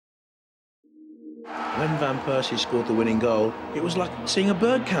When Van Persie scored the winning goal, it was like seeing a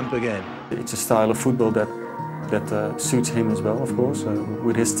bird camp again. It's a style of football that suits him as well, of course,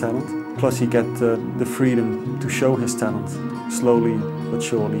 with his talent. Plus he got the freedom to show his talent. Slowly but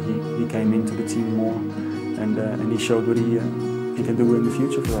surely he came into the team more and he showed what he can do in the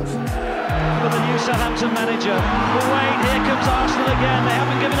future for us. For the new Southampton manager. But wait, here comes Arsenal again. They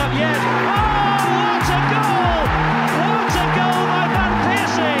haven't given up yet. Oh, what a goal! What a goal by Van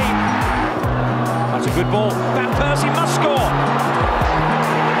Persie! That's a good ball. Van Persie must score.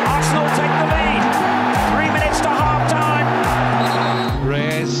 Arsenal take the lead. 3 minutes to half-time.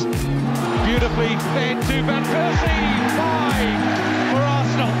 Reyes beautifully fed to Van Persie. 5 for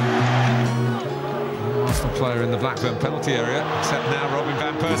Arsenal. Arsenal player in the Blackburn penalty area, except now Robin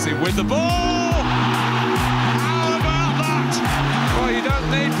Van Persie with the ball! How about that? Well, you don't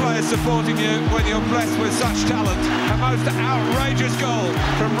need players supporting you when you're blessed with such talent. A most outrageous goal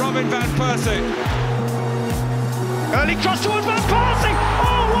from Robin Van Persie. Early cross towards Van Persie.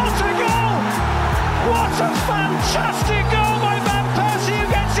 Oh, what a goal! What a fantastic goal by Van Persie, who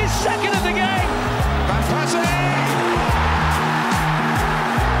gets his second of the game. Van Persie!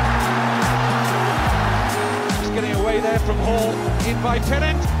 Getting away there from Hall, in by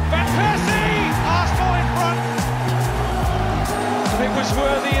Pennant. Van Persie! Arsenal in front. And it was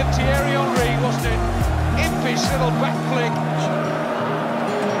worthy of Thierry Henry, wasn't it? Impish little back flick.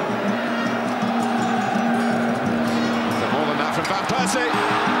 More than that from Van Persie.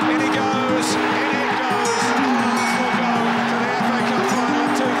 In he goes, in it goes. Arsenal go to the FA Cup final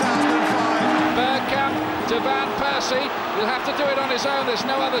of 2005. Bergkamp to Van Persie. He'll have to do it on his own, there's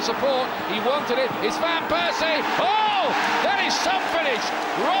no other support. He wanted it, it's Van Persie. Oh, that is some finish.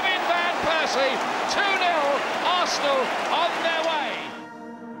 Robin Van Persie, 2-0, Arsenal on their way.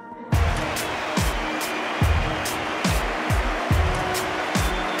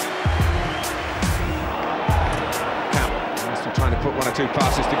 Campbell still trying to put 1 or 2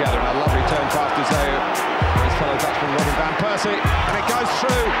 passes together, and a lovely turn past Deseu. He's followed back from Robin Van Persie, and it goes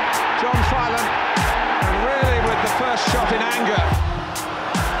through John Filan. And really with the first shot in anger.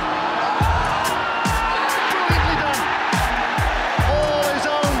 Brilliantly done. All his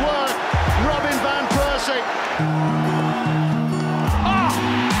own work. Robin Van Persie. Oh,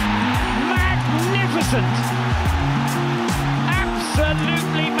 magnificent.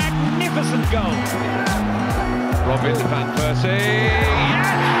 Absolutely magnificent goal. Robin Van Persie. Yes!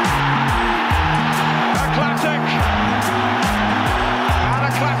 A classic. And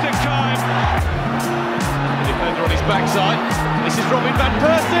a classic time. Defender on his backside. This is Robin Van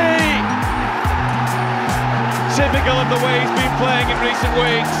Persie! Typical of the way he's been playing in recent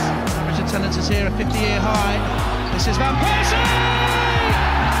weeks. Average attendance is here, a 50-year high. This is Van Persie!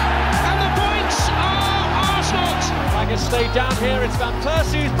 And the points are Arsenal's. Tigers stay down here. It's Van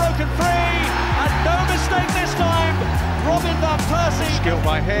Persie who's broken free. And no mistake this time. Robin Van Persie. Skill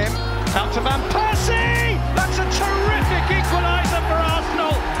by him. Out to Van Persie! That's a terrific equaliser for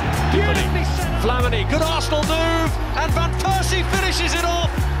Arsenal. Beautifully set up. Flamini, good Arsenal move, and Van Persie finishes it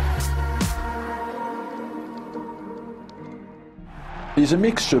off. He's a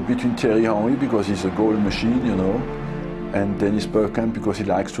mixture between Thierry Henry because he's a goal machine, you know, and Dennis Bergkamp because he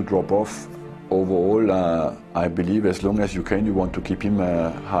likes to drop off. Overall, I believe as long as you can, you want to keep him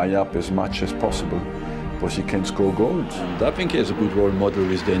high up as much as possible because he can score goals. And I think he has a good role model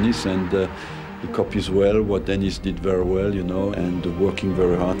with Dennis, and he copies well what Dennis did very well, you know, and working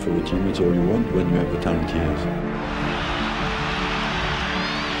very hard for the team. It's all you want when you have the talent he has.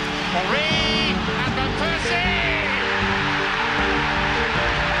 Henry and Van Persie!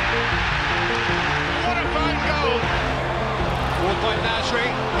 What a fine goal! Ball by Nasri.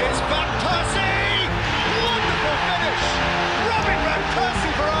 It's Van Persie. Wonderful finish. Robin Van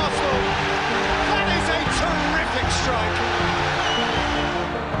Persie for Arsenal. That is a terrific strike.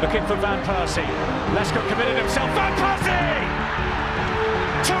 Looking for Van Persie. Lescott committed himself. Van Persie!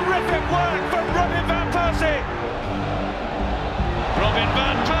 Terrific work from Robin Van Persie. Robin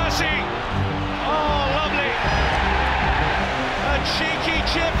Van Persie. Oh, lovely. A cheeky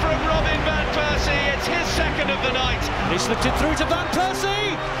chip from Robin Van Persie. It's his second of the night. He slipped it through to Van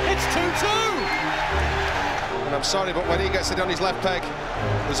Persie. It's 2-2. And I'm sorry, but when he gets it on his left peg,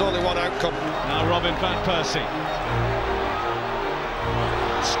 there's only one outcome. Now Robin Van Persie.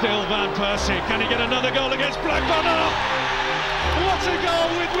 Still Van Persie. Can he get another goal against Blackburn? What a goal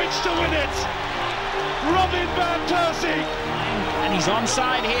with which to win it! Robin Van Persie. And he's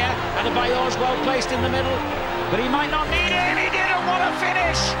onside here, and the Bayor's well placed in the middle, but he might not need it, and he didn't want to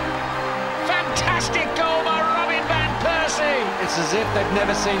finish! Fantastic goal by Robin Van Persie! It's as if they've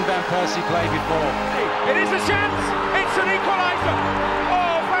never seen Van Persie play before. It is a chance! It's an equaliser!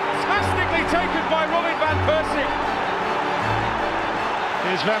 Oh, fantastically taken by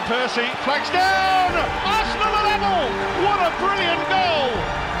Here's Van Persie, flags down! Arsenal are level! What a brilliant goal!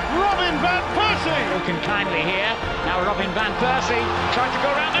 Robin Van Persie! Looking kindly here. Now Robin Van Persie trying to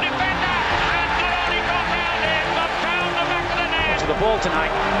go around the defender. And not only got round him, but down the back of the net. To the ball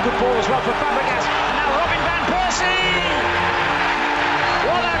tonight. Good ball as well for Fabregas. And now Robin Van Persie!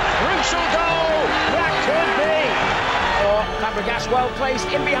 What a crucial goal that could be! Oh, Fabregas well placed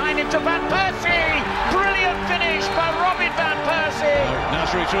in behind him to Van Persie! Brilliant finish by Robin Van Persie!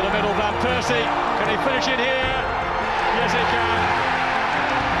 Nasri through the middle, Van Persie. Can he finish it here? Yes, he can.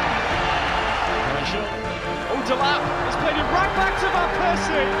 Delap has played it right back to Van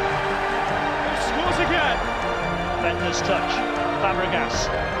Persie, who scores again. Bentner's touch, Fabregas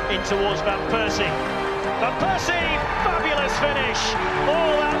in towards Van Persie. Van Persie, fabulous finish.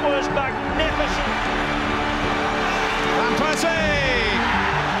 Oh, that was magnificent. Van Persie!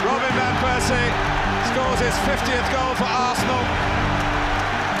 Robin Van Persie scores his 50th goal for Arsenal.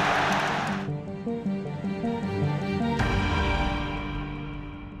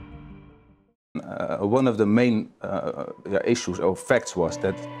 One of the main issues or facts was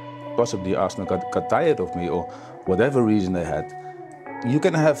that possibly Arsenal got tired of me, or whatever reason they had. You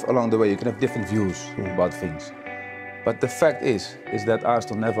can have, along the way, you can have different views about things. But the fact is that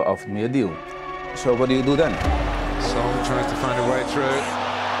Arsenal never offered me a deal. So what do you do then? Son tries to find a way through.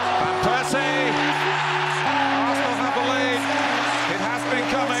 Van Persie! Arsenal have the lead. It has been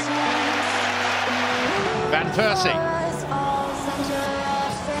coming. Van Persie.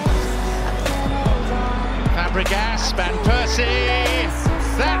 Fabregas, Van Persie.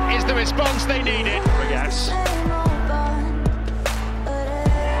 That is the response they needed. Fabregas.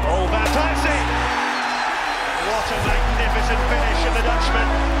 Oh, Van Persie! What a magnificent finish of the Dutchman.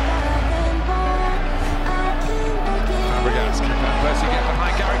 Fabregas, can Van Persie get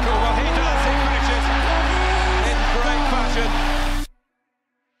behind Gary Caldwell? He does, he finishes in great fashion.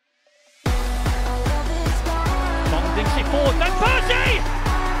 Dinks it forward, Van Persie!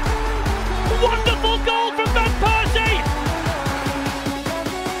 Wonderful goal from Van Persie!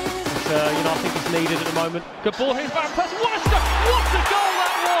 I think it's needed at the moment. Good ball, here's Van Persie. What a goal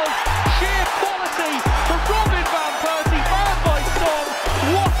that was! Sheer quality for Robin Van Persie, fouled by Son.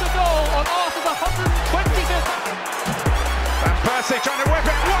 What a goal on Arsenal's 125th. Van Persie trying to whip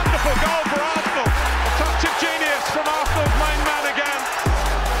it. Wonderful goal for Arsenal. A touch of genius from Arsenal's main man again.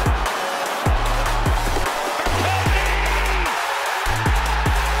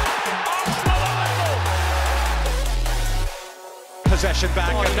 Possession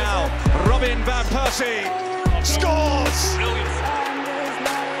back, and now Robin Van Persie scores!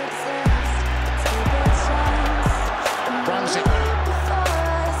 Ramsey.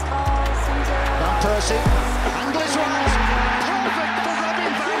 Van Persie. Angle is right. Perfect for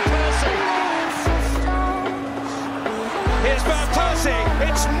Robin Van Persie. Here's Van Persie.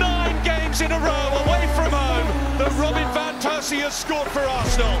 It's 9 games in a row away from home that Robin Van Persie has scored for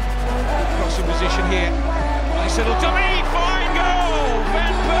Arsenal. Crossing position here. Nice little dummy. Fine goal.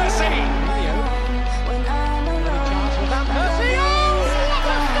 Van Persie. Chance for Van Persie. Oh, what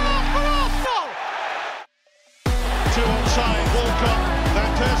a start for Arsenal! 2 onside. Walcott.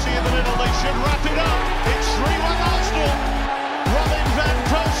 Van Persie in the middle. They should wrap it up. It's 3-1 Arsenal. Robin Van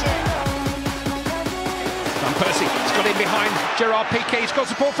Persie. Van Persie has got in behind Gerard Piqué. He's got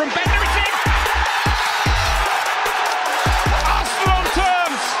support from Bender. It's in! Arsenal on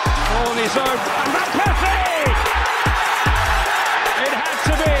terms! On his own. And Van Persie! It had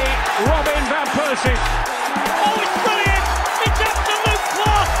to be Robin Van Persie. Oh, it's brilliant! It's absolute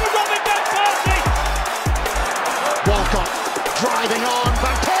class for Robin Van Persie! Walcott driving on.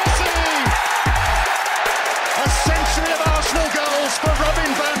 Van Persie! A century of Arsenal goals for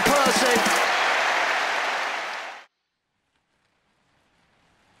Robin Van Persie.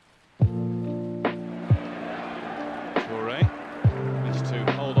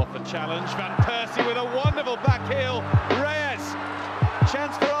 Challenge, Van Persie with a wonderful back heel. Reyes,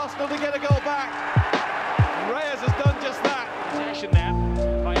 chance for Arsenal to get a goal back. Reyes has done just that. Possession there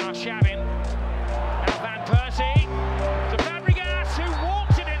by Arshavin. Now Van Persie to Fabregas, who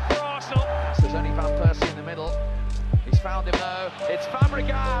walks it in for Arsenal. There's only Van Persie in the middle. He's found him though. It's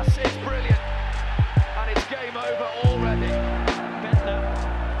Fabregas. It's brilliant. And it's game over already. Bentner,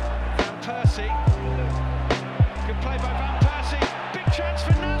 Van Persie. Good play by Van Persie. Big chance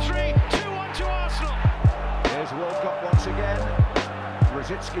for Nasri. 2-1 to Arsenal. There's Walcott once again.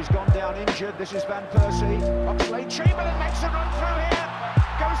 Rosicki's gone down injured. This is Van Persie. Oxlade Chamberlain makes a run through here.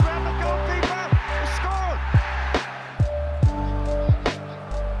 Goes round the goalkeeper. He scored.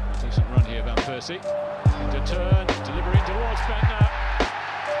 Decent run here, Van Persie. Into turn, delivering towards Bentner.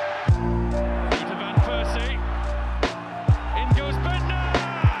 To Van Persie. In goes Bentner.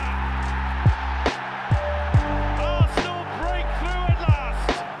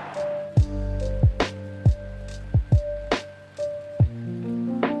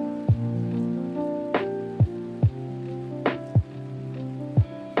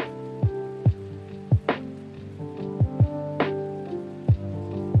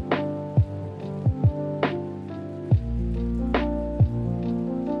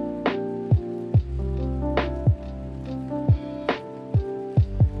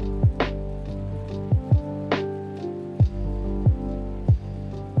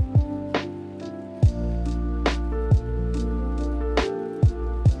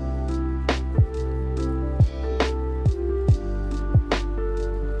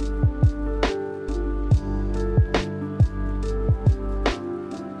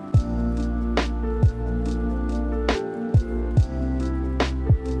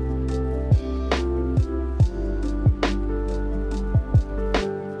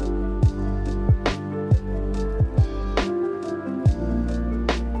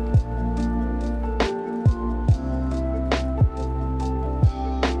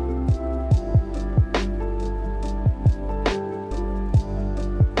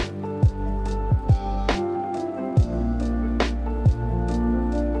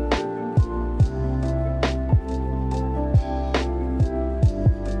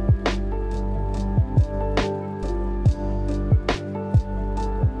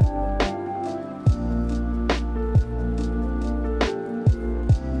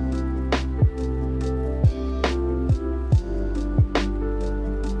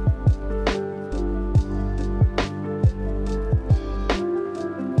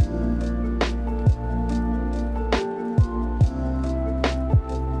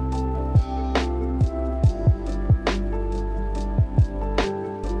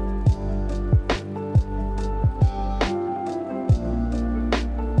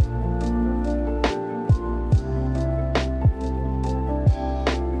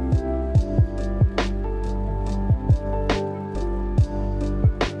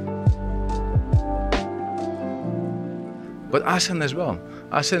 But Arsene as well.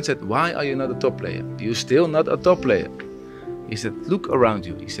 Arsene said, why are you not a top player? You're still not a top player. He said, look around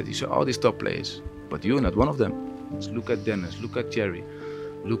you. He said, you saw all these top players, but you're not one of them. Just look at Dennis, look at Thierry,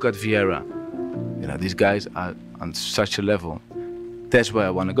 look at Vieira. You know, these guys are on such a level. That's where I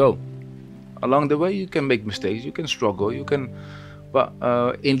want to go. Along the way, you can make mistakes, you can struggle, you can... But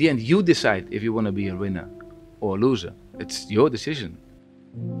in the end, you decide if you want to be a winner or a loser. It's your decision.